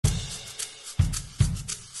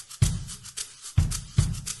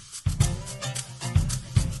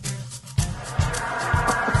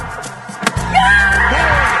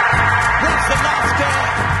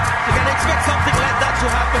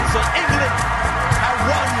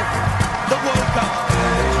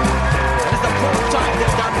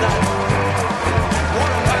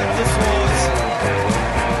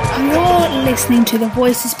listening to the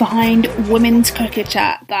voices behind Women's Cricket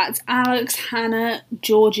Chat. That's Alex, Hannah,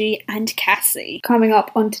 Georgie and Cassie. Coming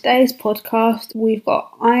up on today's podcast, we've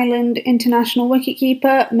got Ireland international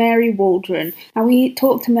wicketkeeper Mary Waldron. And we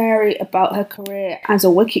talked to Mary about her career as a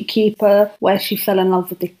wicketkeeper, where she fell in love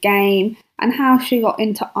with the game, and how she got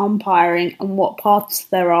into umpiring and what paths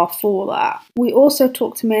there are for that. We also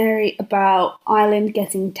talked to Mary about Ireland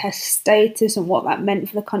getting Test status and what that meant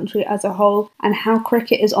for the country as a whole, and how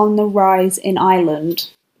cricket is on the rise in Ireland.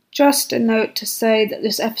 Just a note to say that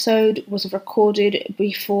this episode was recorded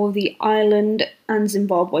before the Ireland and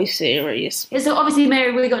Zimbabwe series. Yeah, so obviously,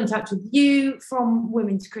 Mary, we got in touch with you from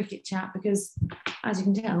Women's Cricket Chat because, as you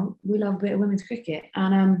can tell, we love a bit of women's cricket.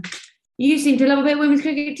 And you seem to love a bit of women's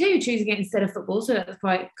cricket too, choosing it instead of football, so that's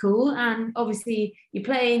quite cool. And obviously, you're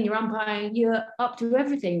playing, you're umpiring, you're up to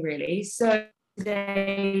everything, really. So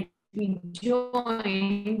today, we're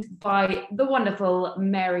joined by the wonderful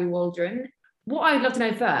Mary Waldron. What I'd love to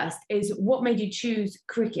know first is what made you choose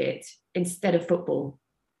cricket instead of football?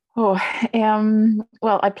 Well,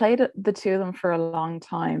 I played the two of them for a long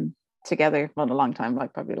time together. Not a long time,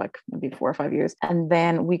 probably maybe 4 or 5 years. And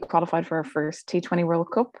then we qualified for our first T20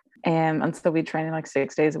 World Cup. And so we trained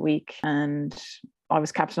 6 days a week, and I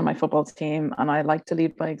was captain of my football team, and I like to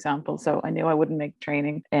lead by example. So I knew I wouldn't make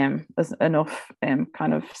training as enough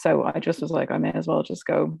so I just was like, I may as well just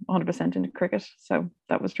go 100% into cricket. So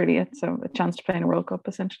that was really it. So a chance to play in a World Cup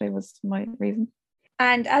essentially was my reason.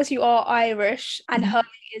 And as you are Irish and hurling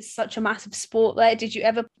is such a massive sport there, did you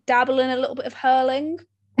ever dabble in a little bit of hurling?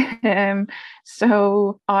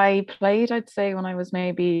 So I played, I'd say when I was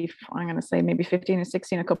maybe 15 or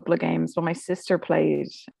 16, a couple of games. But my sister played,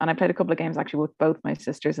 and I played a couple of games actually with both my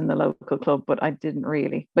sisters in the local club, but I didn't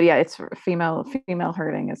really. But yeah, it's female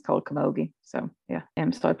hurling is called camogie. So yeah,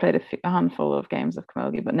 so I played a handful of games of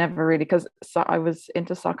camogie, but never really, because I was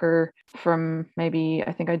into soccer from maybe,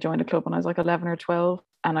 I think I joined a club when I was 11 or 12,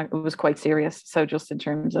 and it was quite serious. So just in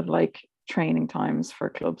terms of training times for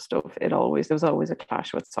club stuff, there was always a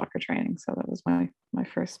clash with soccer training. So that was my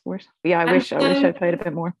first sport. But yeah, I wish I played a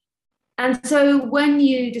bit more. And so when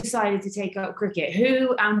you decided to take up cricket,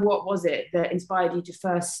 who and what was it that inspired you to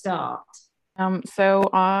first start? So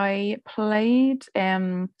I played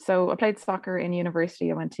soccer in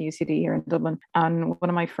university. I went to UCD here in Dublin, and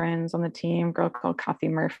one of my friends on the team, a girl called Kathy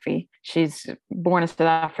Murphy, she's born in South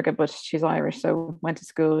Africa, but she's Irish, so went to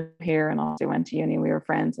school here and also went to uni. We were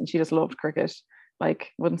friends, and she just loved cricket,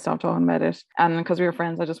 wouldn't stop talking about it. And because we were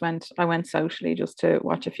friends, I went socially just to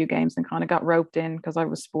watch a few games and kind of got roped in because I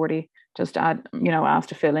was sporty, just asked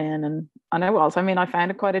to fill in, and I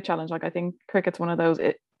found it quite a challenge. I think cricket's one of those,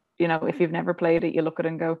 if you've never played it, you look at it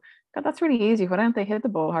and go, God, that's really easy. Why don't they hit the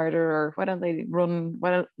ball harder? Or why don't they run?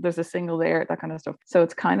 There's a single there, that kind of stuff. So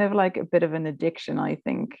it's kind of like a bit of an addiction, I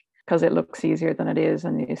think, because it looks easier than it is.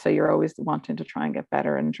 And so you're always wanting to try and get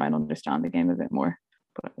better and try and understand the game a bit more.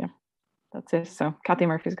 But yeah, that's it. So Kathy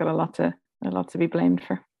Murphy's got a lot to be blamed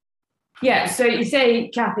for. Yeah, so you say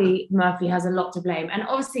Kathy Murphy has a lot to blame. And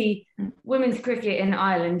obviously, women's cricket in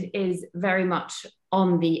Ireland is very much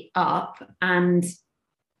on the up. And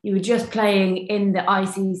you were just playing in the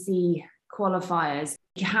ICC qualifiers.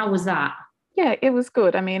 How was that? Yeah, it was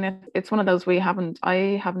good. I mean, it's one of those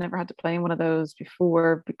I have never had to play in one of those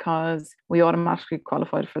before, because we automatically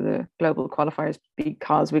qualified for the global qualifiers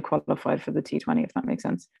because we qualified for the T20, if that makes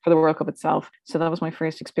sense, for the World Cup itself. So that was my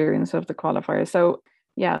first experience of the qualifiers. So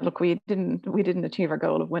yeah, look, we didn't achieve our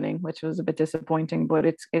goal of winning, which was a bit disappointing, but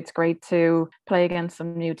it's great to play against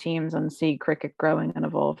some new teams and see cricket growing and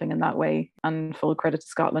evolving in that way. And full credit to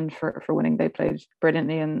Scotland for winning. They played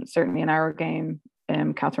brilliantly, and certainly in our game,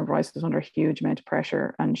 Catherine Bryce was under a huge amount of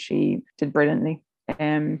pressure, and she did brilliantly,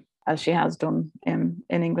 as she has done in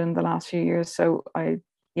England the last few years. So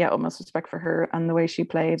utmost respect for her and the way she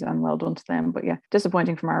played, and well done to them. But yeah,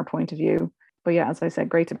 disappointing from our point of view. But yeah, as I said,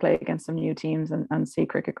 great to play against some new teams and see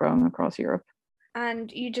cricket growing across Europe.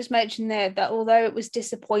 And you just mentioned there that although it was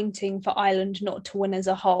disappointing for Ireland not to win as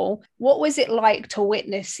a whole, what was it like to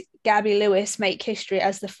witness Gabby Lewis make history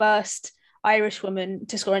as the first Irish woman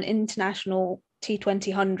to score an international T20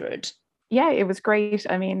 100? Yeah, it was great.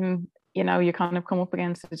 I mean, you kind of come up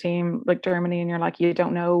against a team like Germany and you're you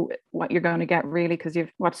don't know what you're going to get really, because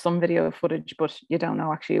you've watched some video footage, but you don't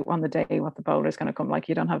know actually on the day what the bowler is going to come.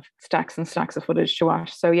 You don't have stacks and stacks of footage to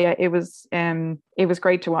watch. So yeah, it was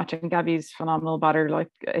great to watch. And Gabby's phenomenal batter.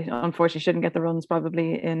 Unfortunately, she didn't get the runs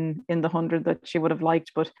probably in the 100 that she would have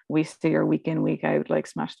liked, but we see her week in, week out,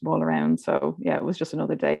 smash the ball around. So yeah, it was just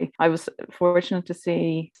another day. I was fortunate to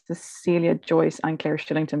see Cecilia Joyce and Claire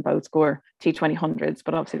Shillington both score T20 hundreds,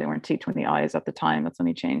 but obviously they weren't T20Is at the time. That's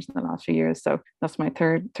only changed in the last few years. So that's my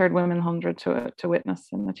third women 100 to witness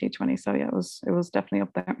in the T20. So yeah, it was definitely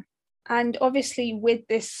up there. And obviously with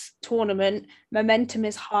this tournament, momentum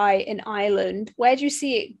is high in Ireland. Where do you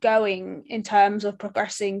see it going in terms of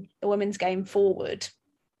progressing the women's game forward?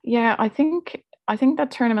 Yeah, I think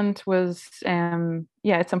that tournament was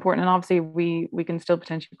it's important, and obviously we can still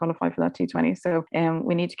potentially qualify for that T20. So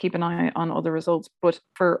we need to keep an eye on other results. But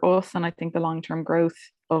for us, and I think the long-term growth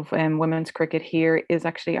of women's cricket here is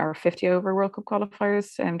actually our 50 over World Cup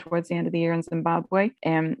qualifiers towards the end of the year in Zimbabwe.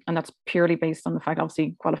 And that's purely based on the fact,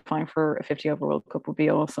 obviously, qualifying for a 50 over World Cup would be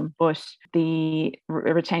awesome. But the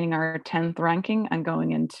retaining our 10th ranking and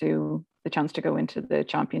going into the chance to go into the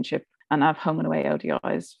championship and have home and away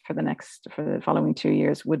ODIs for the following 2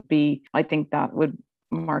 years would be, I think that would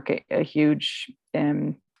mark a huge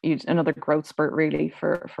another growth spurt really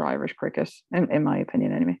for Irish cricket, in my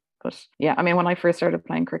opinion anyway. But yeah, I mean, when I first started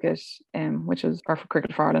playing cricket, which was for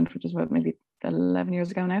Cricket for Ireland, which is about maybe 11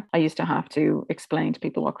 years ago now, I used to have to explain to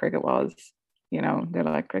people what cricket was. You know, they're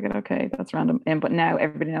like, cricket, okay, that's random. But now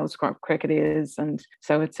everybody knows what cricket is, and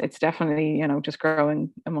so it's definitely, you know, just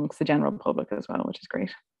growing amongst the general public as well, which is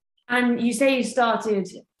great. And you say you started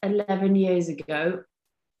 11 years ago.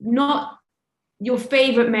 Not your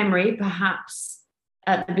favourite memory, perhaps,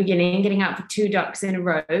 at the beginning, getting out for 2 ducks in a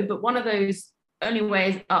row, but one of those only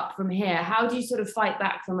ways up from here. How do you sort of fight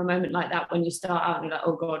back from a moment like that when you start out and you're like,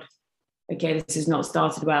 oh God, okay, this has not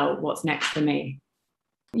started well. What's next for me?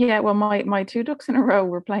 Yeah, well, my 2 ducks in a row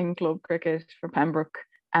were playing club cricket for Pembroke,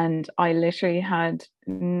 and I literally had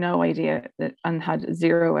no idea and had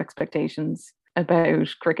zero expectations about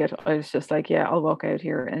cricket. I was just like, yeah, I'll walk out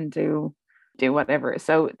here and do whatever.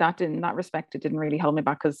 So in that respect, it didn't really hold me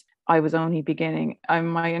back because I was only beginning.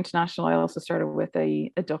 My international, I also started with a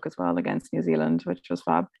duck as well against New Zealand, which was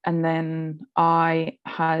fab. And then I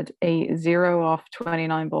had a 0 off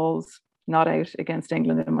 29 balls, not out against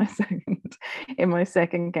England in my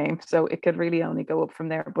second game. So it could really only go up from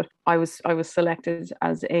there. But I was selected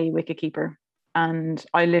as a wicketkeeper. And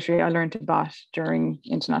I learned to bat during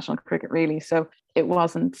international cricket, really. So it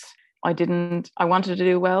wasn't, I wanted to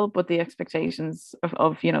do well, but the expectations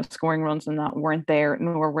of scoring runs and that weren't there,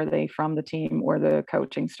 nor were they from the team or the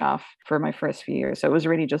coaching staff for my first few years. So it was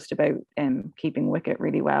really just about keeping wicket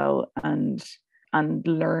really well and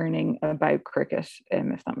learning about cricket,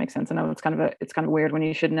 if that makes sense. I know it's kind of weird when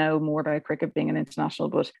you should know more about cricket being an international,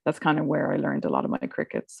 but that's kind of where I learned a lot of my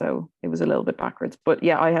cricket. So it was a little bit backwards. But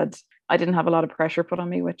yeah, I didn't have a lot of pressure put on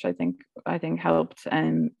me, which I think helped.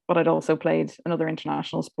 But I'd also played another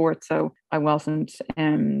international sport, so I wasn't.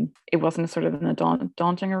 It wasn't sort of in a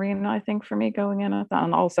daunting arena, I think, for me going in at that.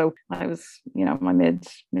 And also, I was, my mid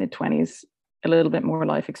 20s, a little bit more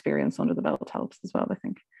life experience under the belt helps as well, I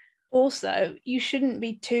think. Also, you shouldn't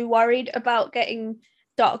be too worried about getting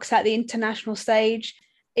ducks at the international stage.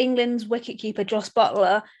 England's wicketkeeper Joss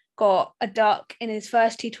Buttler got a duck in his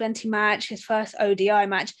first T20 match, his first ODI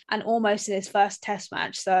match, and almost in his first Test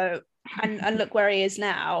match. So, and look where he is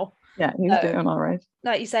now. Yeah, he's doing all right.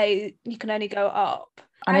 Like you say, you can only go up.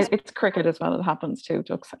 And it's cricket as well. It happens too.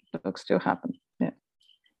 Ducks do happen. Yeah.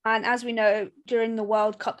 And as we know, during the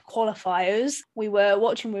World Cup qualifiers, we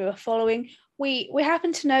were following. We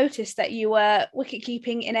happened to notice that you were wicket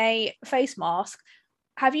keeping in a face mask.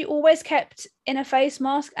 Have you always kept in a face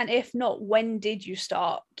mask? And if not, when did you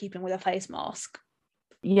start keeping with a face mask?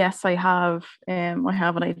 Yes, I have. And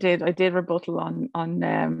I did rebuttal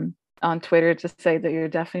on Twitter to say that you're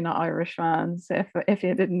definitely not Irish fans if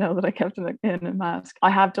you didn't know that I kept in a mask.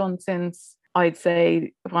 I have done since, I'd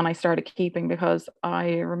say, when I started keeping, because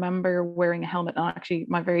I remember wearing a helmet. And actually,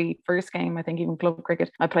 my very first game, I think even club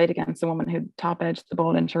cricket, I played against a woman who top edged the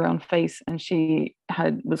ball into her own face, and she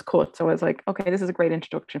was cut. So I was like, okay, this is a great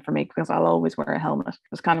introduction for me because I'll always wear a helmet.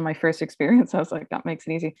 It was kind of my first experience. I was like, that makes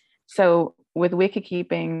it easy. So with wicket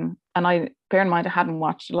keeping, and I bear in mind I hadn't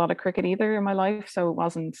watched a lot of cricket either in my life, so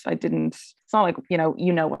it's not like you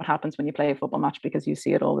know what happens when you play a football match because you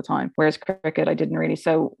see it all the time, whereas cricket I didn't really.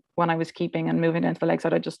 So when I was keeping and moving into the leg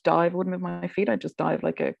side, I'd just dive. I wouldn't move my feet, I'd just dive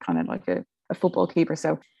like a football keeper.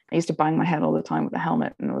 So I used to bang my head all the time with a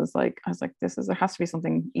helmet, and I was like there has to be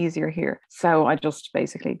something easier here. So I just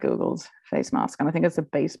basically Googled face mask, and I think it's a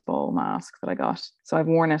baseball mask that I got. So I've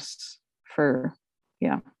worn it for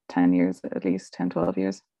 10 years, at least 10-12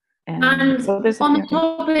 years. And so on the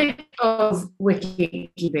topic of wicket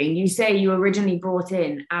keeping, you say you originally brought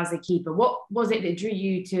in as a keeper. What was it that drew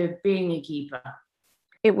you to being a keeper?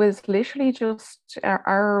 It was literally just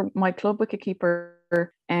my club wicketkeeper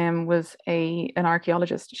was an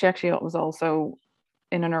archaeologist. She actually was also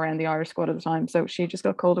in and around the Irish squad at the time. So she just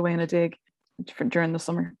got called away in a dig during the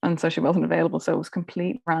summer, and so she wasn't available, so it was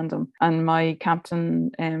complete random. And my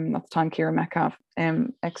captain at the time, Kira Metcalf,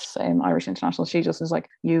 ex Irish international, she just was like,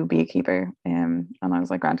 you be a keeper, and I was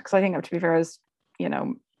like, grand, because I think, to be fair, as you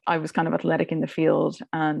know, I was kind of athletic in the field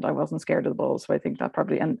and I wasn't scared of the ball, so I think that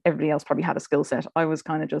probably, and everybody else probably had a skill set. I was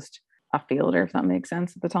kind of just a fielder, if that makes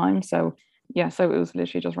sense, at the time. So yeah, so it was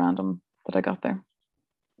literally just random that I got there.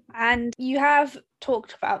 And you have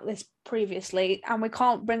talked about this previously, and we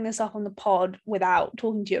can't bring this up on the pod without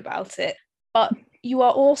talking to you about it, but you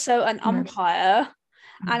are also an umpire,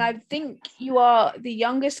 and I think you are the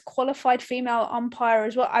youngest qualified female umpire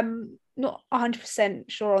as well. I'm not 100%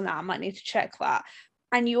 sure on that. I might need to check that.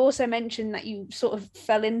 And you also mentioned that you sort of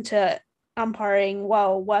fell into umpiring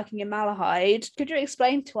while working in Malahide. Could you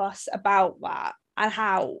explain to us about that and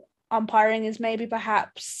how umpiring is maybe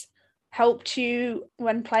perhaps helped you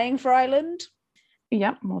when playing for Ireland?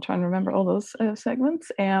 Yeah, I'll try and remember all those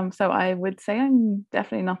segments. So I would say I'm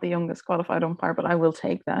definitely not the youngest qualified umpire, but I will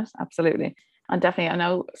take that, absolutely. And definitely, I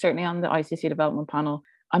know certainly on the ICC development panel,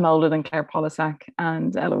 I'm older than Claire Polisak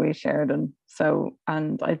and Eloise Sheridan. So,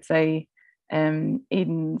 and I'd say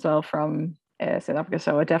Eden as well from South Africa.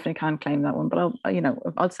 So I definitely can claim that one. But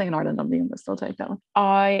I'll say in Ireland I'm the youngest. I'll take that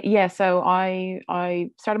one. So I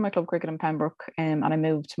started my club cricket in Pembroke, and I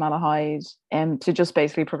moved to Malahide to just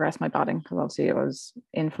basically progress my batting, because obviously I was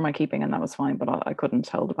in for my keeping and that was fine, but I couldn't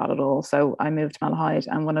hold the bat at all. So I moved to Malahide,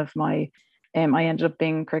 and one of my I ended up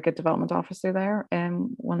being cricket development officer there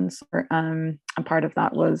once, and part of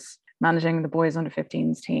that was managing the boys under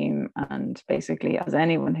 15s team. And basically, as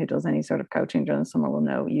anyone who does any sort of coaching during the summer will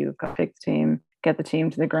know, you've got to pick the team, get the team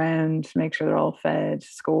to the ground, make sure they're all fed,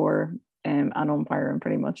 score, and umpire, and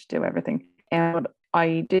pretty much do everything. But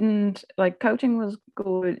I didn't, like, coaching was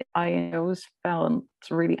good. I always felt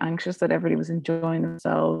really anxious that everybody was enjoying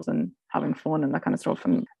themselves and having fun and that kind of stuff.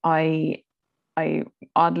 And I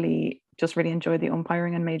oddly just really enjoyed the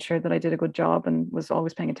umpiring and made sure that I did a good job and was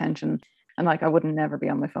always paying attention. And like, I would never be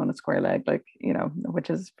on my phone at square leg, like, which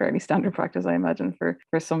is fairly standard practice, I imagine, for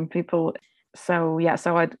some people. So yeah,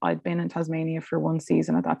 so I'd been in Tasmania for one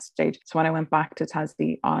season at that stage. So when I went back to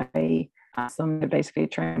Tassie, I asked them to basically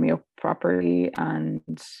train me up properly and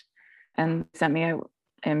sent me out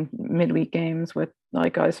in midweek games with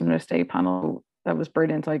like guys from the state panel. That was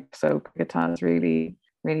brilliant. Like, so Cricket Tas really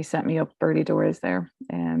set me up early doors there.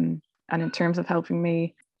 And in terms of helping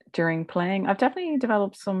me during playing, I've definitely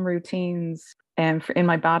developed some routines in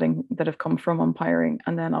my batting that have come from umpiring.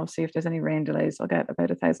 And then obviously if there's any rain delays, I'll get about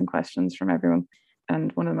 1,000 questions from everyone.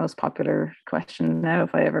 And one of the most popular questions now,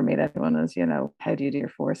 if I ever meet anyone, is, how do you do your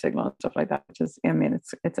four signal and stuff like that, which is,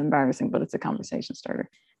 it's embarrassing, but it's a conversation starter.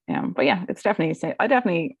 But yeah, it's definitely, I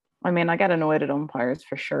get annoyed at umpires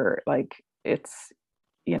for sure. Like, it's,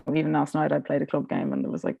 even last night I played a club game and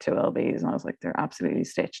there was like 2 LBs and I was like, they're absolutely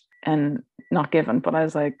stitched and not given. But I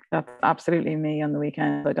was like, that's absolutely me on the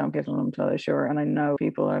weekend. I don't give them until I'm sure. And I know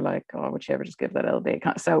people are like, oh, would you ever just give that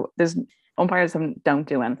LB? So there's umpires don't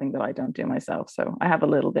do anything that I don't do myself. So I have a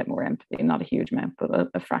little bit more empathy, not a huge amount, but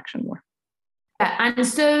a fraction more. Yeah, and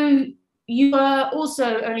so you were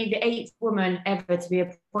also only the 8th woman ever to be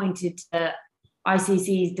appointed to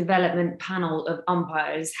ICC's development panel of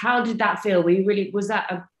umpires. How did that feel? Was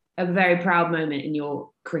that a very proud moment in your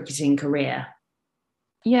cricketing career?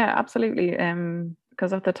 Yeah, absolutely.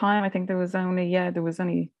 Because at the time, I think there was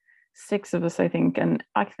only 6 of us, I think, and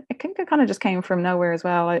I think it kind of just came from nowhere as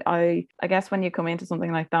well. I guess when you come into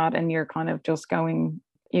something like that and you're kind of just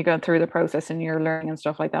you go through the process and you're learning and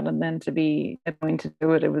stuff like that, and then to be going to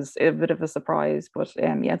do it, it was a bit of a surprise. But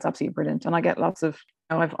yeah, it's absolutely brilliant. And I get lots of,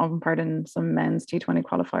 I've umpired in some men's T20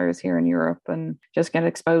 qualifiers here in Europe and just get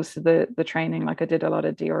exposed to the training. Like, I did a lot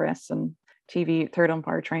of DRS and TV third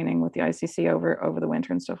umpire training with the ICC over the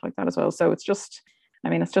winter and stuff like that as well. So it's just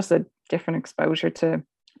a different exposure to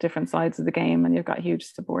different sides of the game, and you've got huge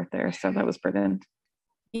support there. So that was brilliant.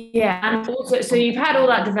 Yeah, and also, so you've had all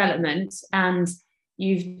that development and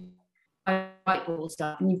you've white ball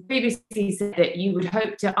stuff, and you previously said that you would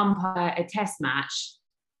hope to umpire a test match,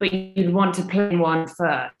 but you'd want to play one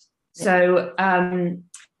first. So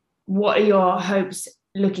what are your hopes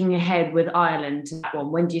looking ahead with Ireland to that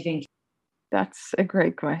one? When do you think? That's a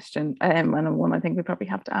great question, and one I think we probably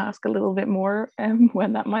have to ask a little bit more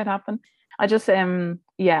when that might happen. I just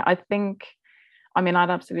I think, I'd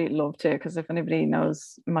absolutely love to, because if anybody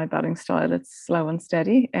knows my batting style, it's slow and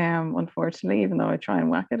steady. Unfortunately, even though I try and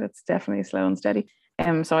whack it, it's definitely slow and steady.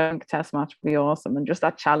 So I think a test match would be awesome, and just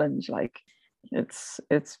that challenge, like, it's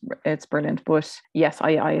brilliant. But yes,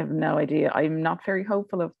 I have no idea. I'm not very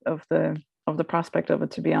hopeful of the prospect of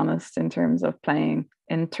it, to be honest, in terms of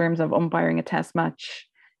umpiring a test match.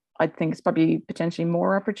 I think it's probably potentially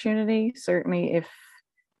more opportunity, certainly if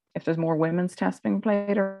there's more women's tests being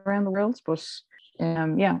played around the world. But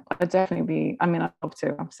yeah, I'd definitely be, I mean, I'd love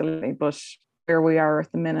to, absolutely. But where we are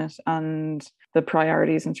at the minute and the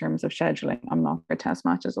priorities in terms of scheduling, I'm not for test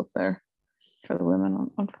matches up there for the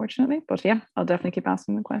women, unfortunately. But yeah, I'll definitely keep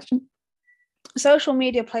asking the question. Social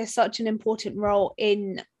media plays such an important role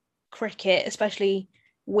in cricket, especially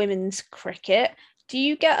women's cricket. Do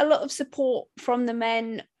you get a lot of support from the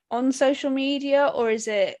men on social media, or is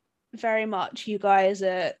it very much you guys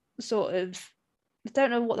are sort of, I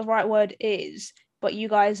don't know what the right word is, but you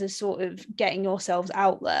guys are sort of getting yourselves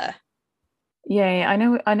out there? Yeah, I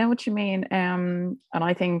know what you mean. And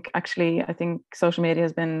I think social media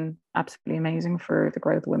has been absolutely amazing for the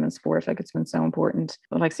growth of women's sport. Like it's been so important.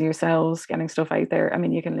 But like so yourselves getting stuff out there. I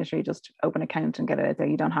mean, you can literally just open an account and get it out there.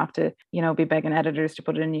 You don't have to, be begging editors to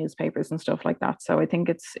put it in newspapers and stuff like that. So I think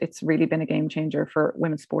it's really been a game changer for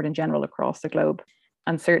women's sport in general across the globe.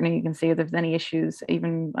 And certainly you can see if there's any issues,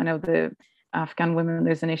 even I know the Afghan women,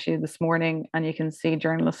 there's an issue this morning, and you can see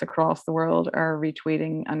journalists across the world are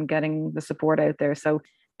retweeting and getting the support out there. So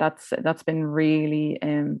that's been really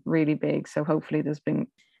really big. So hopefully there's been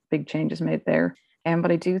big changes made there.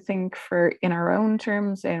 But I do think for in our own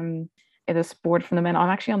terms, the support from the men. I'm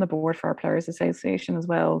actually on the board for our Players Association as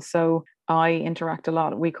well. So I interact a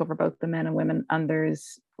lot. We cover both the men and women, and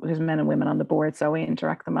there's men and women on the board, so we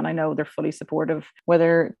interact them, and I know they're fully supportive.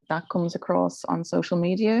 Whether that comes across on social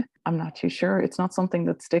media, I'm not too sure. It's not something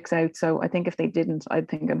that sticks out, so I think if they didn't, I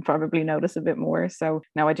think I'd probably notice a bit more. So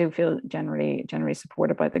now I do feel generally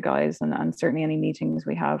supported by the guys, and certainly any meetings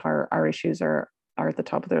we have, our issues are at the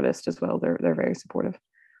top of their list as well. They're very supportive.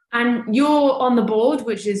 And you're on the board,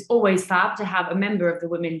 which is always fab to have a member of the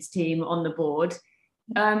women's team on the board.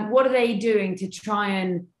 What are they doing to try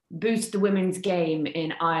and boost the women's game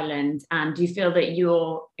in Ireland? And do you feel that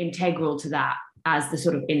you're integral to that as the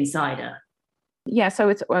sort of insider? Yeah,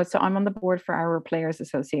 so I'm on the board for our Players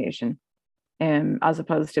Association, as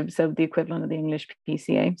opposed to the equivalent of the English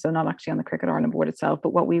PCA. So not actually on the Cricket Ireland board itself.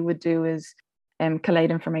 But what we would do is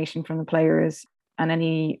collate information from the players, and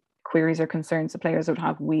any queries or concerns the players would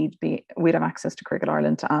have, we'd have access to Cricket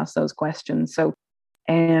Ireland to ask those questions. So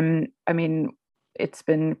I mean, it's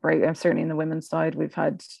been great. Certainly in the women's side, we've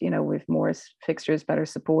had, we've more fixtures, better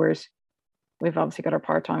support. We've obviously got our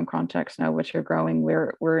part-time contacts now, which are growing.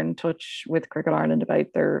 We're in touch with Cricket Ireland about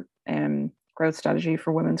their growth strategy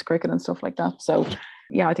for women's cricket and stuff like that. So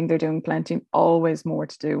yeah, I think they're doing plenty. Always more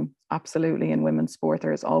to do. Absolutely, in women's sport,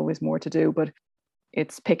 there is always more to do, but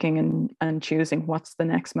it's picking and choosing what's the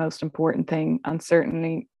next most important thing. And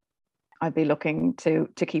certainly I'd be looking to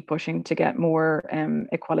keep pushing to get more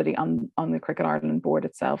equality on the Cricket Ireland board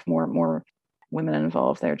itself, more women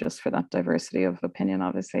involved there, just for that diversity of opinion,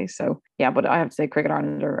 obviously. So yeah, but I have to say Cricket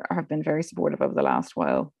Ireland have been very supportive over the last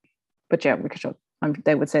while. But yeah,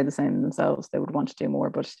 they would say the same themselves. They would want to do more,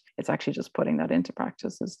 but it's actually just putting that into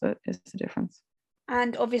practice is the difference.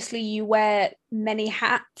 And obviously you wear many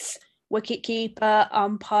hats: wicketkeeper,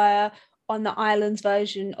 umpire, on the islands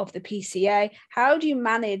version of the PCA. How do you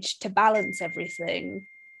manage to balance everything?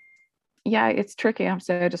 Yeah, it's tricky. I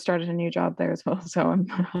just started a new job there as well, so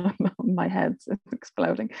my head's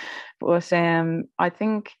exploding. But I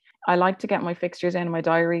think I like to get my fixtures in my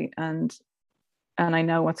diary, and I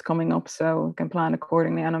know what's coming up, so I can plan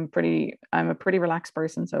accordingly. And I'm a pretty relaxed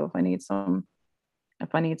person, so if I need some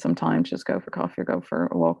time to just go for coffee or go for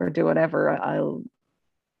a walk or do whatever, I'll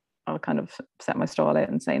kind of set my stall out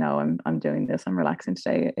and say, no, I'm doing this. I'm relaxing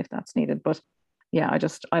today if that's needed. But yeah,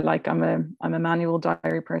 I'm a manual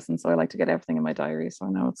diary person, so I like to get everything in my diary so I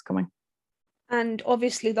know it's coming. And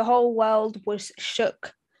obviously the whole world was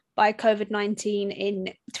shook by COVID-19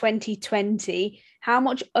 in 2020. How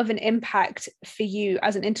much of an impact for you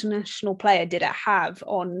as an international player did it have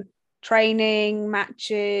on training,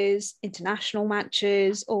 matches, international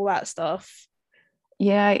matches, all that stuff?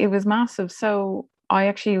 Yeah, it was massive. So I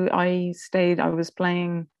was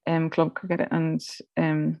playing club cricket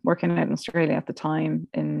and working out in Australia at the time,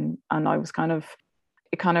 and I was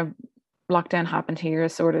lockdown happened here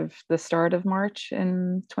sort of the start of March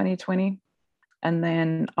in 2020. And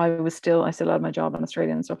then I still had my job in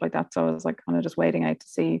Australia and stuff like that. So I was like kind of just waiting out to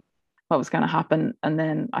see what was going to happen. And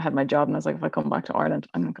then I had my job, and I was like, if I come back to Ireland,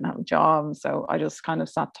 I'm not going to have a job. So I just kind of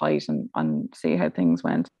sat tight and see how things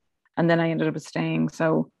went. And then I ended up staying.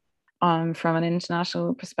 So from an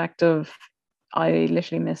international perspective, I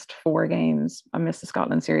literally missed 4 games. I missed the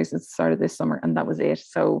Scotland series at the start of this summer, and that was it.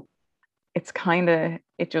 So it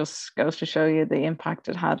just goes to show you the impact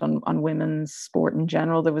it had on women's sport in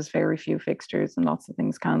general. There was very few fixtures and lots of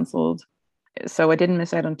things cancelled. So I didn't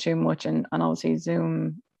miss out on too much. And obviously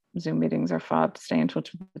Zoom Zoom meetings are fab to stay in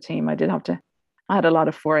touch with the team. I had a lot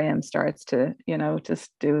of 4 a.m. starts to,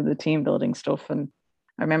 just do the team building stuff. And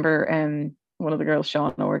I remember one of the girls,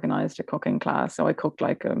 Sean, organized a cooking class. So I cooked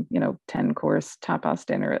like a, 10-course tapas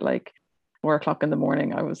dinner at like 4 o'clock in the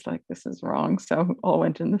morning. I was like, this is wrong. So all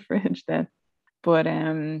went in the fridge then. But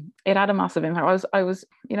it had a massive impact. I was,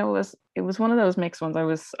 it was one of those mixed ones. I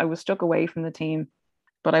was stuck away from the team,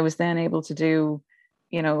 but I was then able to do,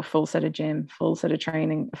 a full set of gym, full set of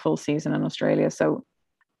training, a full season in Australia. So,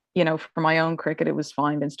 for my own cricket, it was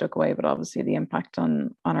fine being stuck away, but obviously the impact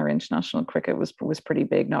on our international cricket was pretty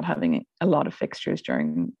big, not having a lot of fixtures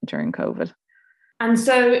during COVID. And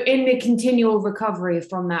so in the continual recovery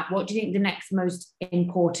from that, what do you think the next most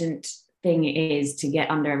important thing is to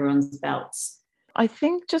get under everyone's belts? I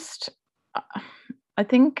think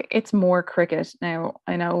it's more cricket. Now,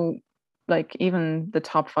 I know like even the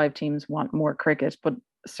top 5 teams want more cricket, but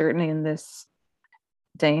certainly in this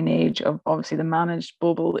day and age of obviously the managed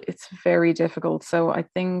bubble, it's very difficult. So I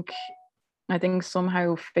think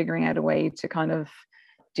somehow figuring out a way to kind of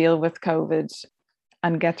deal with COVID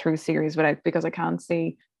and get through series without, because I can't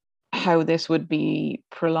see how this would be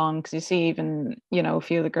prolonged. Because you see even, a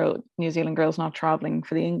few of the New Zealand girls not traveling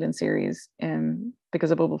for the England series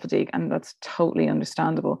because of bubble fatigue, and that's totally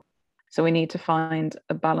understandable. So we need to find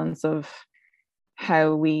a balance of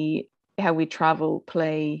how we travel,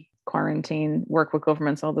 play, quarantine, work with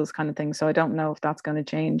governments, all those kind of things. So I don't know if that's going to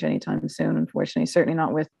change anytime soon, unfortunately. Certainly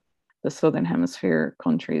not with the Southern Hemisphere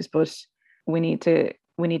countries, but we need to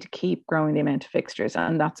keep growing the amount of fixtures,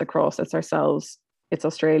 and that's across. It's ourselves, it's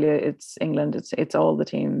Australia, it's England, it's all the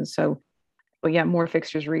teams. So, but yeah, more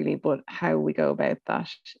fixtures really, but how we go about that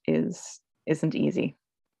isn't easy.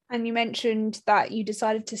 And you mentioned that you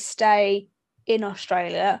decided to stay in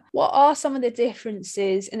Australia. What are some of the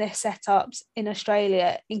differences in the setups in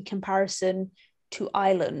Australia in comparison to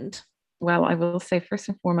Ireland? Well, I will say first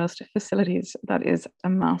and foremost, facilities, that is a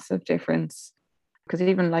massive difference. Because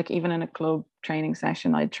even in a club training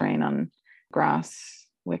session, I'd train on grass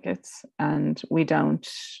wickets, and we don't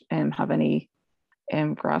have any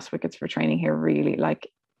grass wickets for training here really. Like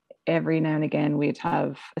every now and again we'd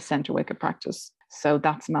have a centre wicket practice. So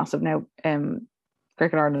that's massive. Now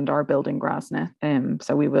Cricket Ireland are building grass net,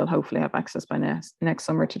 so we will hopefully have access by next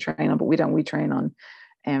summer to train on, but we train on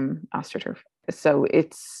AstroTurf. So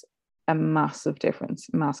it's a massive difference.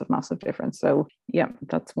 So yeah,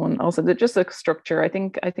 that's one. Also, just a structure. I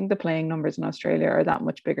think the playing numbers in Australia are that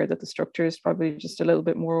much bigger that the structure is probably just a little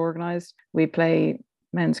bit more organized. We play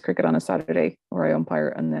men's cricket on a Saturday where I umpire,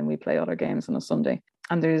 and then we play other games on a Sunday.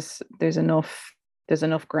 And there's enough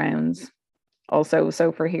grounds. Also,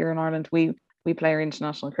 so for here in Ireland, we play our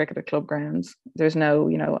international cricket at club grounds. There's no,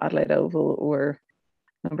 Adelaide Oval or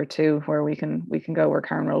number 2 where we can go, or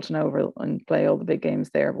Karen Rolton Oval, and play all the big games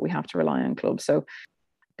there, but we have to rely on clubs. So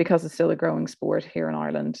because it's still a growing sport here in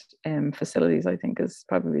Ireland, facilities I think is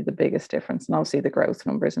probably the biggest difference, and obviously the growth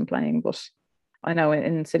numbers in playing. But I know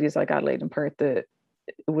in cities like Adelaide and Perth, it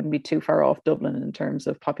wouldn't be too far off Dublin in terms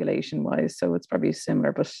of population wise, so it's probably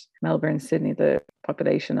similar. But Melbourne, Sydney, the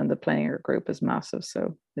population and the player group is massive,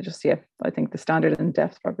 so I think the standard and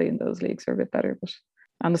depth probably in those leagues are a bit better,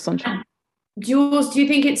 and the sunshine. Jules, do you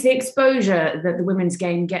think it's the exposure that the women's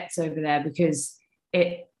game gets over there, because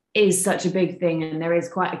it is such a big thing and there is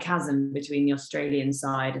quite a chasm between the Australian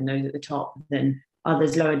side and those at the top than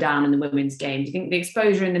others lower down in the women's game? Do you think the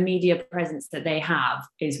exposure and the media presence that they have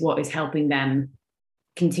is what is helping them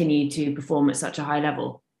continue to perform at such a high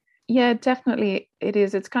level? Yeah, definitely it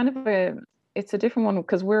is. It's kind of it's a different one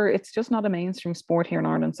because it's just not a mainstream sport here in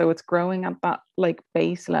Ireland. So it's growing at that like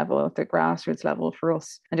base level, at the grassroots level for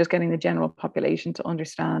us, and just getting the general population to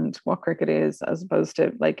understand what cricket is, as opposed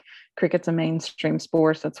to like cricket's a mainstream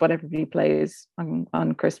sport. That's what everybody plays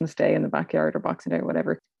on Christmas Day in the backyard or Boxing Day or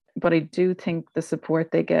whatever. But I do think the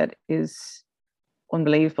support they get is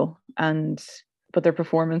unbelievable, but their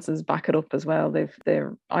performances back it up as well. I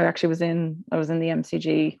was in the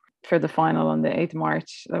MCG for the final on the 8th of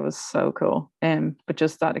March. That was so cool. But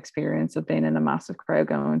just that experience of being in a massive crowd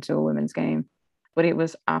going to a women's game. But it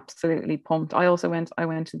was absolutely pumped. I went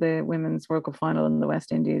to the Women's World Cup final in the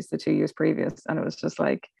West Indies the 2 years previous, and it was just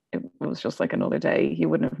like another day. You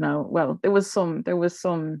wouldn't have known. Well, there was some, that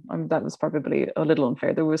was probably a little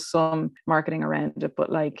unfair. There was some marketing around it,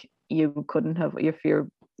 but like you couldn't have, you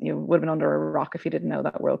would have been under a rock if you didn't know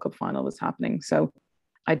that World Cup final was happening. So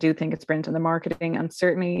I do think it's brilliant in the marketing, and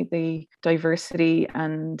certainly the diversity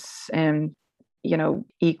and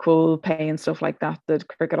equal pay and stuff like that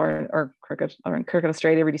Cricket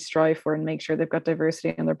Australia really strive for, and make sure they've got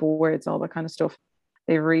diversity in their boards, all that kind of stuff.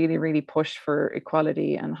 They really, really push for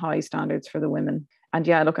equality and high standards for the women. And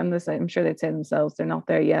yeah, look, on this, I'm sure they'd say themselves, they're not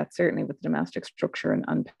there yet, certainly with the domestic structure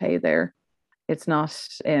and pay there. It's not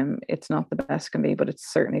the best it can be, but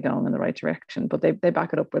it's certainly going in the right direction. But they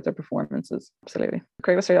back it up with their performances. Absolutely.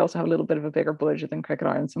 Cricket Australia also have a little bit of a bigger budget than Cricket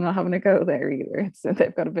Ireland, so I'm not having to go there either.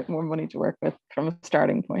 They've got a bit more money to work with from a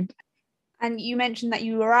starting point. And you mentioned that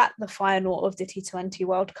you were at the final of the T20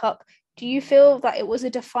 World Cup. Do you feel that it was a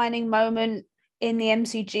defining moment in the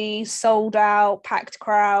MCG, sold out, packed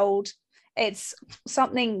crowd? It's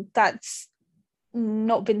something that's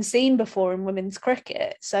not been seen before in women's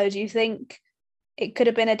cricket. So do you think it could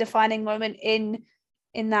have been a defining moment in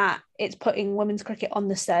that it's putting women's cricket on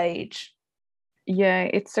the stage? Yeah,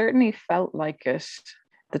 it certainly felt like it at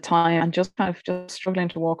the time, and just kind of just struggling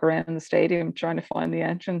to walk around the stadium trying to find the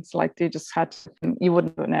entrance. Like they just had to, you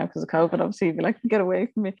wouldn't do it now because of COVID, obviously. You'd be like, get away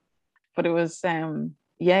from me. But it was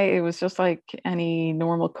it was just like any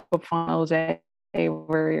normal cup final day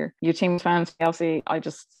where your team's fans. Obviously I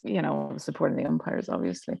just, was supporting the umpires,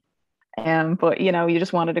 obviously. But you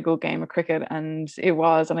just wanted a good game of cricket, and it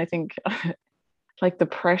was. And I think like the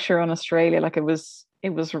pressure on Australia, like it was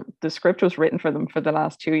the script was written for them for the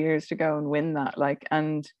last 2 years to go and win that, like,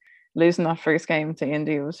 and losing that first game to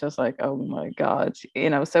India was just like, oh my God,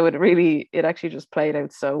 so it actually just played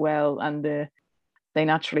out so well. And they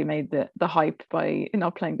naturally made the hype by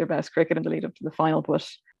not playing their best cricket in the lead up to the final. But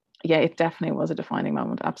yeah, it definitely was a defining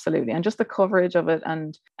moment, absolutely. And just the coverage of it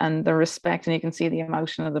and the respect, and you can see the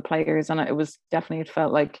emotion of the players. And it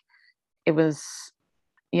felt like it was,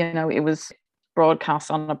 it was broadcast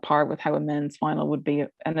on a par with how a men's final would be.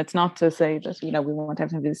 And it's not to say that, we want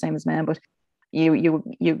everything to be the same as men, but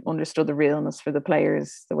you understood the realness for the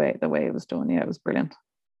players, the way it was done. Yeah, it was brilliant.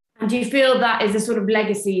 And do you feel that is a sort of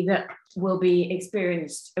legacy that will be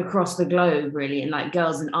experienced across the globe, really? And like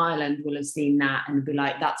girls in Ireland will have seen that and be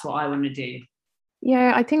like, that's what I want to do.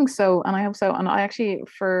 Yeah, I think so. And I hope so. And I actually,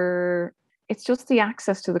 it's just the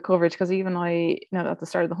access to the coverage, because even at the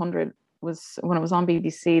start of the 100 was when it was on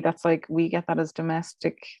BBC, that's like, we get that as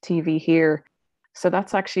domestic TV here. So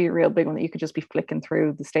that's actually a real big one that you could just be flicking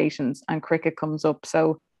through the stations and cricket comes up.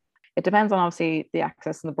 So it depends on obviously the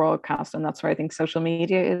access and the broadcast, and that's where I think social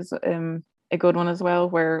media is a good one as well,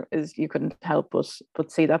 where is you couldn't help but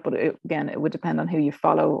see that. But it would depend on who you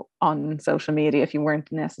follow on social media if you weren't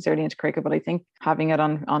necessarily into cricket. But I think having it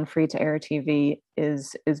on free to air TV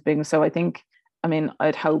is big. So I think,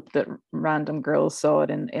 I'd hope that random girls saw it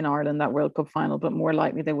in Ireland, that World Cup final, but more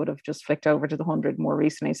likely they would have just flicked over to the 100 more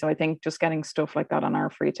recently. So I think just getting stuff like that on our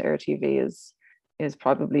free to air TV is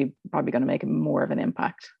probably going to make more of an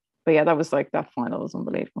impact. But yeah, that final was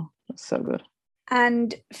unbelievable. It was so good.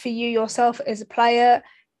 And for you yourself as a player,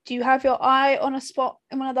 do you have your eye on a spot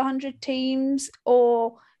in one of the 100 teams,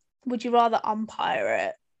 or would you rather umpire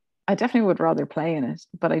it? I definitely would rather play in it,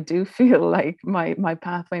 but I do feel like my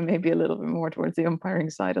pathway may be a little bit more towards the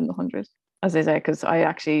umpiring side on the 100. As I say, because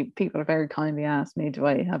people have very kindly asked me, do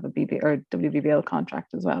I have a BB or WBBL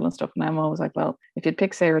contract as well and stuff? And I'm always like, well, if you'd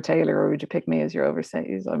pick Sarah Taylor or would you pick me as your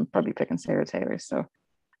overseas, I'm probably picking Sarah Taylor. So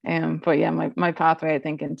but yeah, my pathway I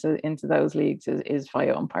think into those leagues is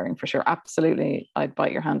via umpiring for sure. Absolutely, I'd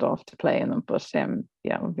bite your hand off to play in them, but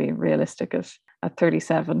it would be realistic at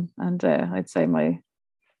 37, and I'd say my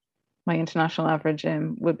international average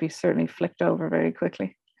would be certainly flicked over very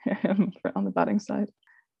quickly on the batting side.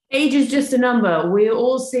 Age is just a number. We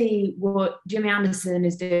all see what Jimmy Anderson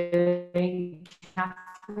is doing.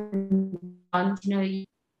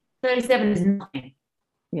 37 is nothing.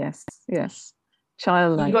 Yes.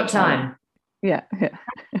 Childlike. You've got time. Yeah.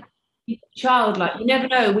 Childlike. You never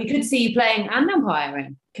know. We could see you playing and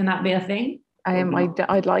umpiring. Can that be a thing?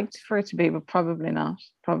 I'd like for it to be, but probably not.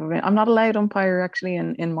 I'm not allowed umpire actually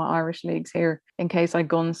in my Irish leagues here, in case I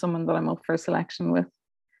gun someone that I'm up for selection with,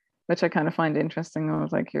 which I kind of find interesting. I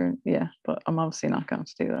was like, but I'm obviously not going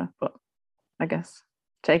to do that. But I guess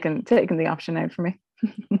taking the option out for me.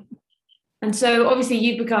 And so obviously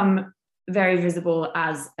you've become very visible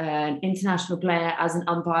as an international player, as an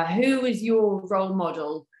umpire. Who was your role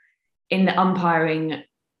model in the umpiring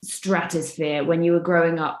stratosphere when you were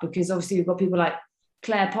growing up? Because obviously we've got people like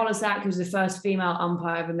Claire Polisak, who was the first female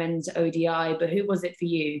umpire of a men's ODI, but who was it for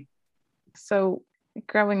you? So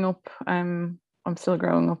growing up, I'm still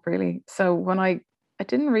growing up really. So when I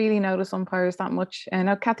didn't really notice umpires that much. And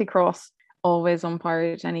now Kathy Cross always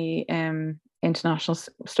umpired any international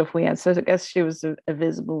stuff we had. So I guess she was a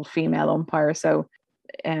visible female umpire. So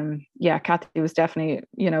Kathy was definitely,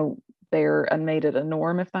 there and made it a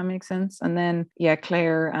norm, if that makes sense. And then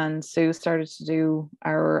Claire and Sue started to do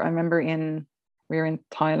I remember we were in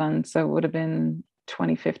Thailand, so it would have been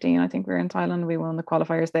 2015. I think we were in Thailand. We won the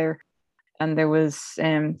qualifiers there. and there was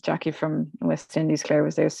Jackie from West Indies, Claire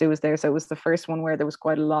was there, Sue was there. So it was the first one where there was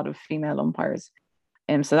quite a lot of female umpires.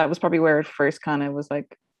 So that was probably where it first kind of was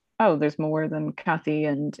like, oh, there's more than Kathy,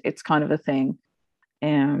 and it's kind of a thing.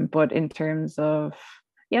 But in terms of,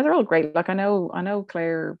 yeah, they're all great. Like I know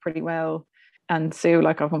Claire pretty well, and Sue,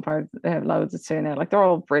 like I've umpired loads of Sue now. Like they're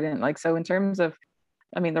all brilliant. Like so in terms of,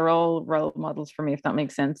 I mean, they're all role models for me, if that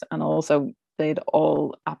makes sense. And also they'd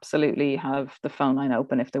all absolutely have the phone line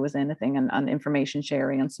open if there was anything, and information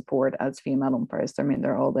sharing and support as female umpires. I mean,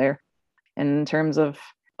 they're all there. In terms of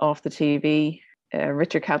off the TV,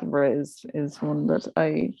 Richard Cattleborough is one that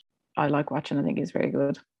I like watching. I think he's very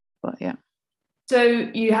good. But yeah. So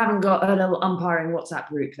you haven't got a little umpiring WhatsApp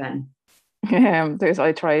group then?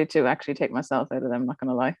 I try to actually take myself out of them, I'm not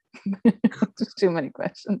gonna lie. There's too many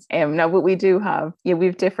questions. No, but we do have,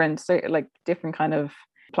 we've different kind of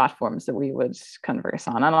platforms that we would converse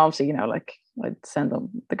on. And obviously, like I'd send them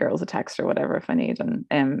the girls a text or whatever if I need.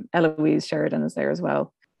 And Eloise Sheridan is there as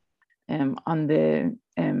well. On the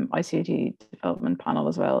ICT development panel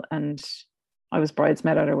as well. And I was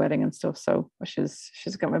bridesmaid at her wedding and stuff. So she's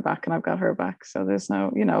got my back and I've got her back. So there's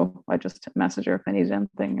no, I just message her if I need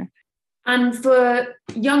anything. And for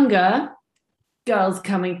younger girls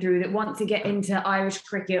coming through that want to get into Irish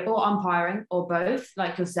cricket or umpiring or both,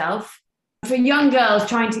 like yourself, for young girls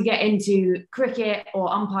trying to get into cricket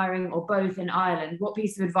or umpiring or both in Ireland, what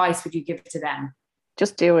piece of advice would you give to them?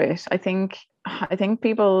 Just do it. I think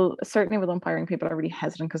people, certainly with umpiring, people are really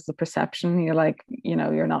hesitant because of the perception. You're like,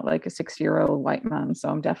 you're not like a 60-year-old white man, so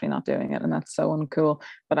I'm definitely not doing it. And that's so uncool.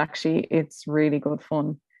 But actually, it's really good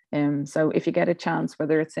fun. So if you get a chance,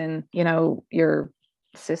 whether it's in, your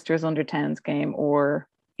sister's under 10s game or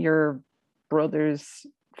your brother's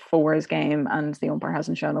 4s game and the umpire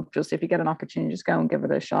hasn't shown up, just if you get an opportunity, just go and give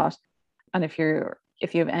it a shot. And if you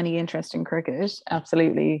have any interest in cricket,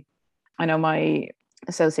 absolutely. I know my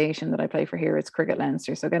association that I play for here, it's Cricket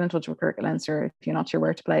Leinster. So get in touch with Cricket Leinster if you're not sure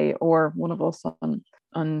where to play, or one of us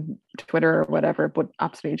on Twitter or whatever. But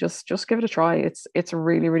absolutely just give it a try. It's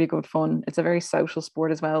really, really good fun. It's a very social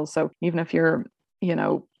sport as well. So even if you're,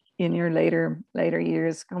 in your later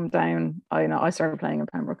years come down, I started playing in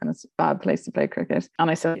Pembroke and it's a bad place to play cricket. And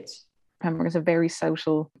I said Pembroke is a very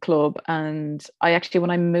social club, and I actually,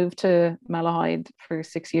 when I moved to Malahide for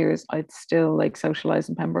 6 years, I'd still like socialize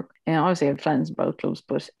in Pembroke. And obviously I had friends in both clubs,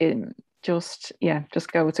 but just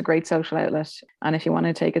go. It's a great social outlet, and if you want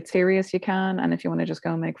to take it serious, you can, and if you want to just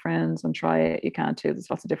go and make friends and try it, you can too.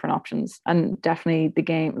 There's lots of different options, and definitely the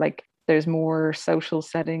game, like there's more social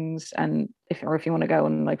settings, and if you want to go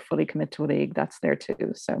and like fully commit to a league, that's there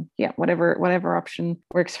too. So yeah, whatever option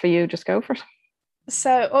works for you, just go for it.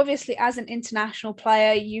 So obviously, as an international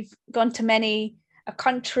player, you've gone to many a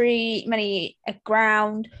country, many a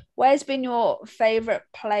ground. Where's been your favourite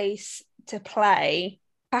place to play?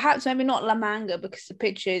 Perhaps maybe not La Manga, because the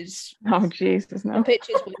pitches. Oh Jesus, no! The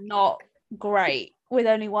pitches were not great, with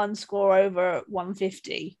only one score over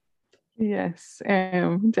 150. Yes,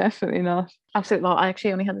 definitely not. Absolutely not. I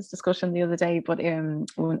actually only had this discussion the other day, but during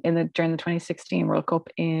the 2016 World Cup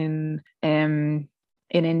in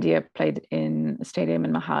India, played in a stadium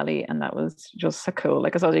in Mohali, and that was just so cool.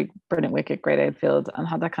 Like, it's already brilliant wicket, great outfield, and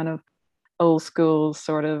had that kind of old school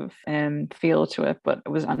sort of feel to it. But it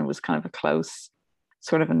was kind of a close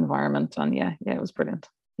sort of environment, and yeah, it was brilliant.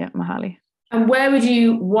 Yeah, Mohali. And where would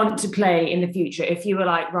you want to play in the future if you were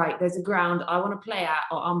like, right, there's a ground I want to play at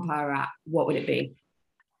or umpire at? What would it be?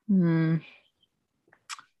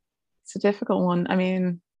 It's a difficult one. I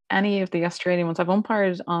mean, any of the Australian ones. I've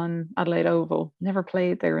umpired on Adelaide Oval. Never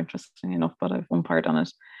played there, interesting enough, but I've umpired on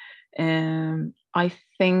it. I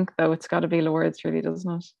think though it's got to be Lords, really,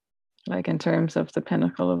 doesn't it? Like in terms of the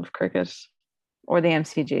pinnacle of cricket, or the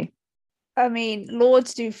MCG. I mean,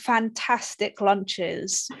 Lords do fantastic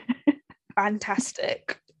lunches.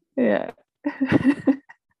 Fantastic. Yeah.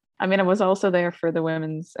 I mean, I was also there for the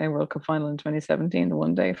women's World Cup final in 2017, the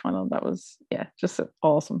one-day final. That was just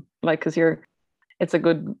awesome. Like, because it's a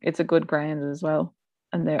good ground as well.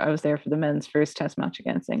 And I was there for the men's first Test match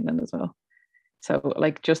against England as well. So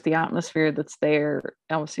like just the atmosphere that's there,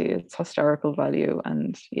 obviously it's historical value,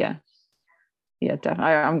 and definitely.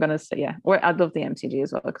 I'm gonna say Or I'd love the MCG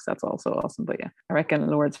as well, because that's also awesome. But I reckon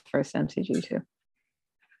Lord's first MCG too.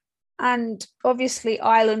 And obviously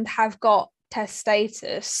Ireland have got Test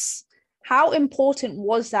status. How important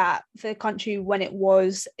was that for the country when it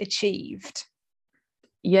was achieved?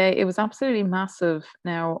 Yeah, it was absolutely massive.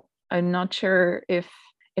 Now, I'm not sure if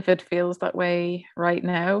it feels that way right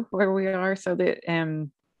now where we are. So that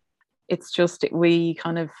it's just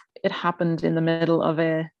it happened in the middle of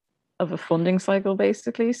a funding cycle,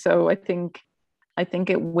 basically. So I think I think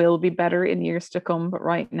it will be better in years to come, but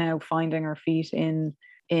right now finding our feet in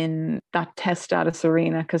that test status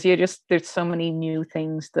arena, because there's so many new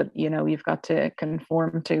things that you've got to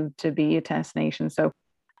conform to be a test nation. So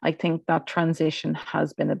I think that transition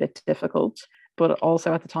has been a bit difficult, but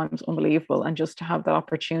also at the time it was unbelievable. And just to have that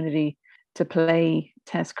opportunity to play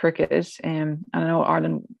test cricket, and I know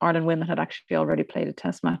Ireland women had actually already played a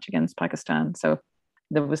test match against Pakistan. So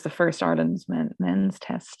there was the first Ireland's men's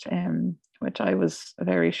test, which I was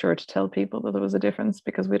very sure to tell people that there was a difference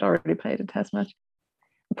because we'd already played a test match.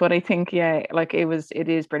 But I think, yeah, like it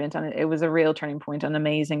is brilliant, and it was a real turning point and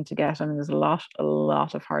amazing to get. I mean, there's a lot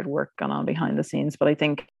of hard work gone on behind the scenes, but I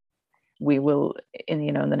think we will, in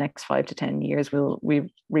the next 5 to 10 years,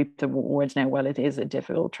 we reap the rewards now. Well, it is a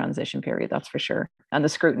difficult transition period, that's for sure, and the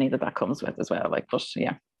scrutiny that comes with as well. Like, but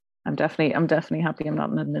yeah, I'm definitely happy I'm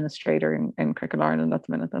not an administrator in Cricket Ireland at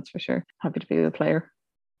the minute. That's for sure. Happy to be the player.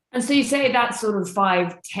 And so you say that's sort of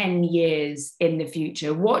 5-10 years in the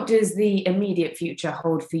future. What does the immediate future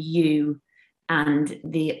hold for you and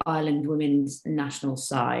the Ireland women's national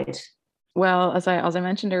side? Well, as I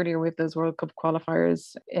mentioned earlier, we have those World Cup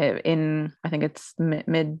qualifiers in, I think it's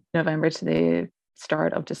mid-November to the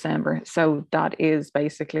start of December. So that is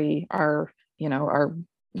basically our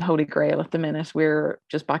holy grail at the minute. We're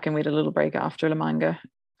just back in with a little break after La Manga.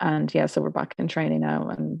 And yeah, so we're back in training now,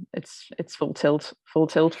 and it's full tilt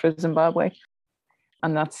for Zimbabwe.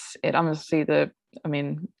 And that's it. Honestly, the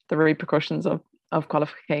repercussions of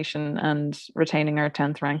qualification and retaining our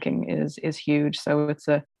 10th ranking is huge. So it's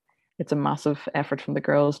a massive effort from the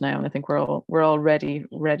girls now, and I think we're all ready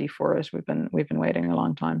for it. We've been waiting a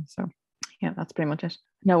long time. So yeah, that's pretty much it.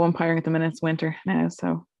 No umpiring at the minute. It's winter now, so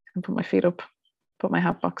I can put my feet up, put my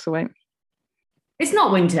hat box away. It's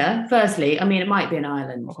not winter, firstly. I mean, it might be an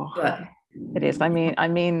island, but it is. I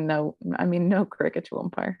mean no cricket to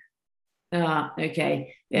umpire. Ah,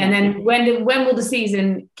 okay. Yeah. And then when will the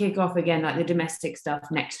season kick off again, like the domestic stuff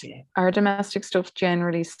next year? Our domestic stuff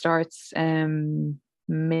generally starts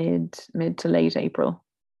mid to late April.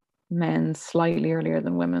 Men's slightly earlier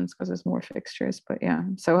than women's because there's more fixtures. But yeah,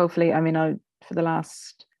 so hopefully, for the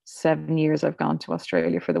last 7 years I've gone to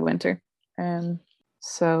Australia for the winter.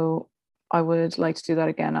 So I would like to do that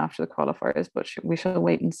again after the qualifiers, but we shall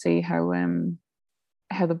wait and see how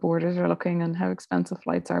the borders are looking and how expensive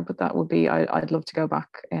flights are. But that would be, I'd love to go back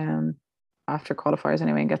after qualifiers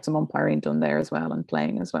anyway and get some umpiring done there as well and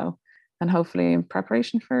playing as well, and hopefully in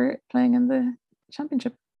preparation for playing in the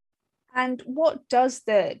championship. And what does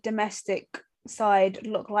the domestic side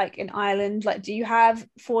look like in Ireland? Like, do you have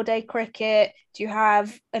 4-day cricket? Do you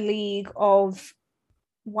have a league of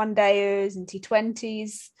one-dayers and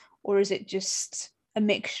T20s? Or is it just a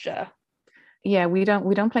mixture? Yeah, we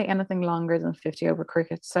don't play anything longer than 50 over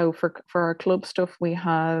cricket. So for our club stuff, we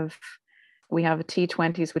have a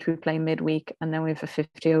T20s which we play midweek, and then we have a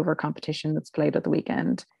 50 over competition that's played at the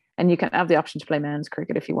weekend. And you can have the option to play men's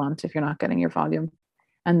cricket if you want, if you're not getting your volume.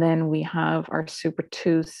 And then we have our Super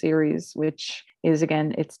 2 series, which is,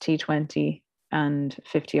 again, it's T20 and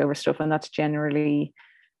 50 over stuff, and that's generally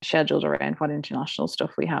scheduled around what international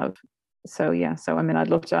stuff we have. So yeah, I'd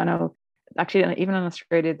love to. I know actually even in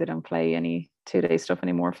Australia they don't play any 2-day stuff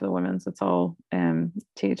anymore for the women's. It's all T20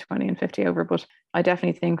 and 50 over. But I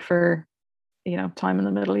definitely think for time in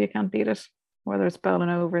the middle, you can't beat it, whether it's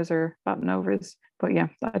bowling overs or batting overs. But yeah,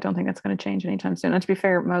 I don't think that's going to change anytime soon. And to be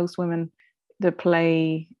fair, most women that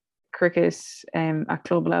play cricket at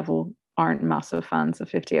club level aren't massive fans of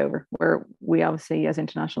 50 over, where we obviously as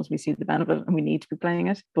internationals we see the benefit and we need to be playing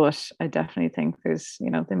it. But I definitely think there's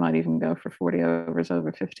they might even go for 40 overs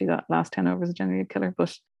over 50. That last 10 overs is generally a killer.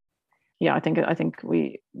 But yeah, I think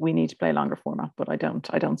we need to play a longer format, but I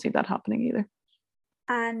don't see that happening either.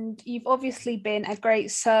 And you've obviously been a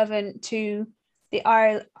great servant to the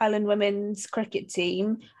Ireland women's cricket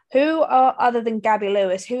team. Who are, other than Gabby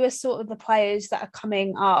Lewis, who are sort of the players that are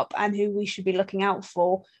coming up and who we should be looking out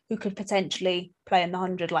for, who could potentially play in the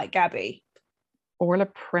 100 like Gabby? Orla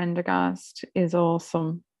Prendergast is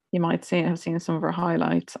awesome. You might have seen some of her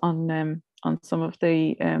highlights on some of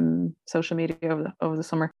the social media over the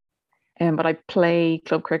summer. But I play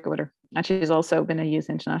club cricket with her, and she's also been a youth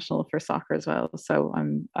international for soccer as well. So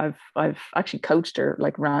I've actually coached her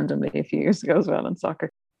like randomly a few years ago as well in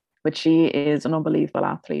soccer. But she is an unbelievable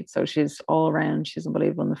athlete. So she's all around. She's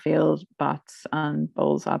unbelievable in the field, bats and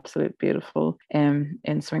bowls, absolute beautiful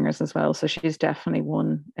in swingers as well. So she's definitely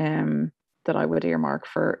one that I would earmark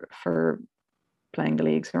for playing the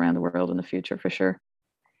leagues around the world in the future for sure.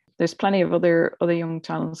 There's plenty of other young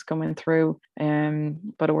talents coming through,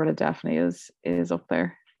 but Orla definitely is up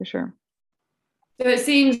there for sure. So it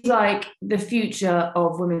seems like the future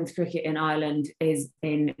of women's cricket in Ireland is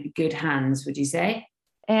in good hands, would you say?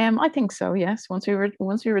 I think so. Yes. Once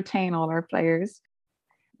we retain all our players,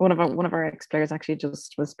 one of our ex players actually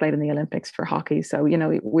just was played in the Olympics for hockey. So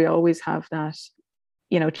we always have that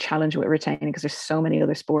challenge with retaining because there's so many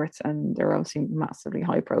other sports and they're obviously massively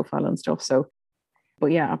high profile and stuff. So,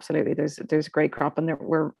 but yeah, absolutely, there's a great crop and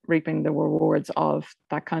we're reaping the rewards of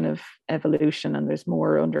that kind of evolution. And there's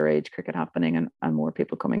more underage cricket happening and more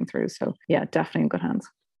people coming through. So yeah, definitely in good hands.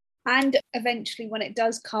 And eventually, when it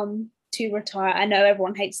does come to retire, I know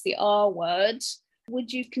everyone hates the R word.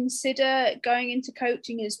 Would you consider going into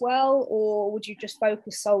coaching as well, or would you just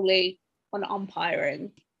focus solely on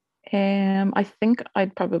umpiring? I think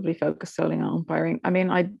I'd probably focus solely on umpiring. I mean,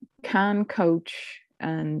 I can coach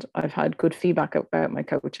and I've had good feedback about my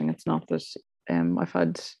coaching. It's not that I've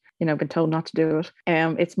had, been told not to do it.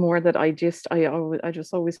 It's more that I just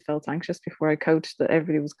always felt anxious before I coached that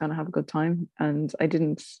everybody was going to have a good time. And I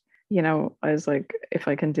didn't, I was like, if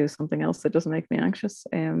I can do something else that doesn't make me anxious.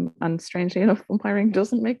 And strangely enough, umpiring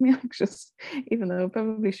doesn't make me anxious, even though it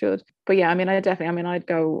probably should. But yeah, I'd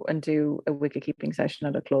go and do a wicket keeping session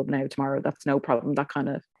at a club now tomorrow. That's no problem. That kind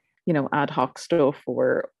of, ad hoc stuff,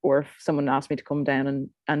 or if someone asked me to come down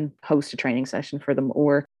and host a training session for them,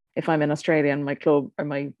 or if I'm in Australia and my club or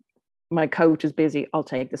my coach is busy, I'll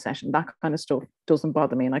take the session. That kind of stuff doesn't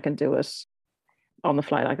bother me and I can do it on the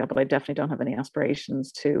fly like that. But I definitely don't have any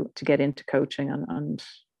aspirations to get into coaching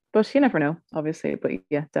but you never know, obviously. But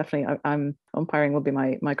yeah, definitely I'm umpiring will be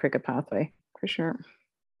my cricket pathway for sure.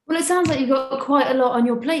 Well, it sounds like you've got quite a lot on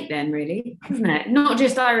your plate then, really, isn't it? Not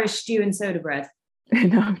just Irish stew and soda bread.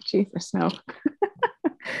 No, Jesus, no.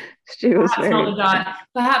 Stew is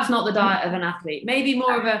perhaps not the diet of an athlete. Maybe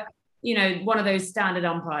more of a, one of those standard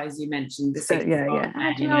umpires you mentioned.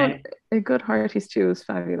 A good hearty stew is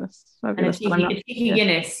fabulous. And a cheeky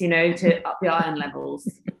Guinness, to up the iron levels.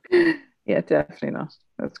 Yeah, definitely not.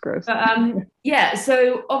 That's gross. But,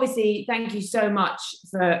 so obviously, thank you so much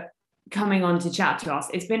for coming on to chat to us.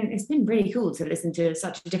 It's been really cool to listen to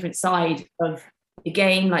such a different side of the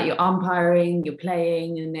game, like your umpiring, your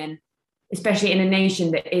playing, and then especially in a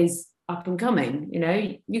nation that is up and coming.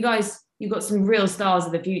 You guys, you've got some real stars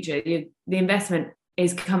of the future. The investment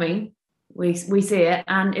is coming. We see it,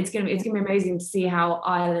 and it's gonna be amazing to see how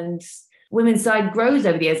Ireland's women's side grows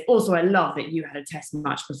over the years. Also, I love that you had a test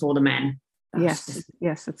match before the men. Yes,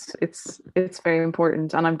 it's very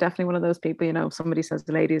important, and I'm definitely one of those people. If somebody says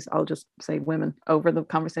the ladies, I'll just say women over the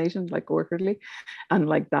conversation, like awkwardly, and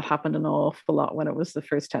like that happened an awful lot when it was the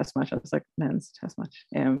first test match. I was like, men's test match.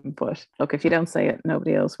 But look, if you don't say it,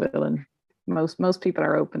 nobody else will, and most people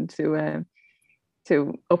are open to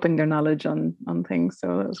upping their knowledge on things.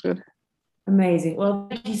 So that was good. Amazing. Well,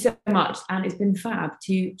 thank you so much, and it's been fab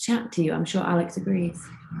to chat to you. I'm sure Alex agrees.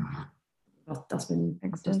 That's been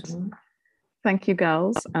excellent. Thank you,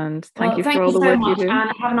 gals, and thank you for all the work you do.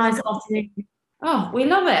 And have a nice afternoon. Oh, we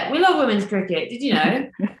love it. We love women's cricket. Did you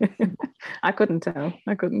know? I couldn't tell.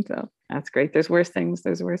 That's great. There's worse things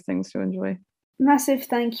to enjoy. Massive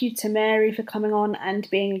thank you to Mary for coming on and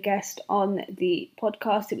being a guest on the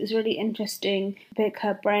podcast. It was really interesting to pick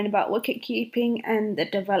her brain about wicket keeping and the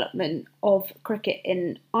development of cricket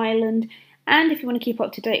in Ireland. And if you want to keep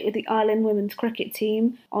up to date with the Ireland women's cricket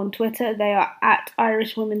team on Twitter, they are at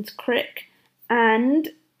Irish Women's Crick. And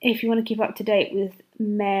if you want to keep up to date with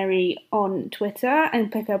Mary on Twitter and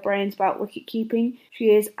pick her brains about wicket keeping,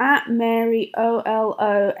 she is at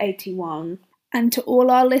MaryOLO81. And to all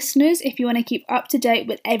our listeners, if you want to keep up to date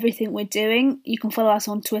with everything we're doing, you can follow us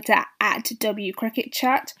on Twitter at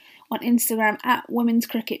WCricketChat, on Instagram at Women's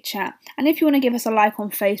Cricket Chat. And if you want to give us a like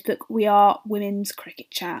on Facebook, we are Women's Cricket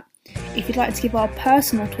Chat. If you'd like to give our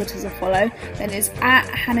personal Twitters a follow, then it's at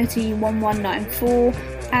Hannity1194,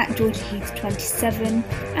 at GeorgieHeath27,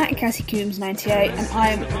 at CassieCoombs98, and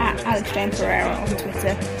I'm at Alex Jane Pereira on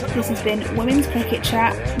Twitter. This has been Women's Cricket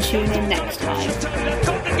Chat. Tune in next time.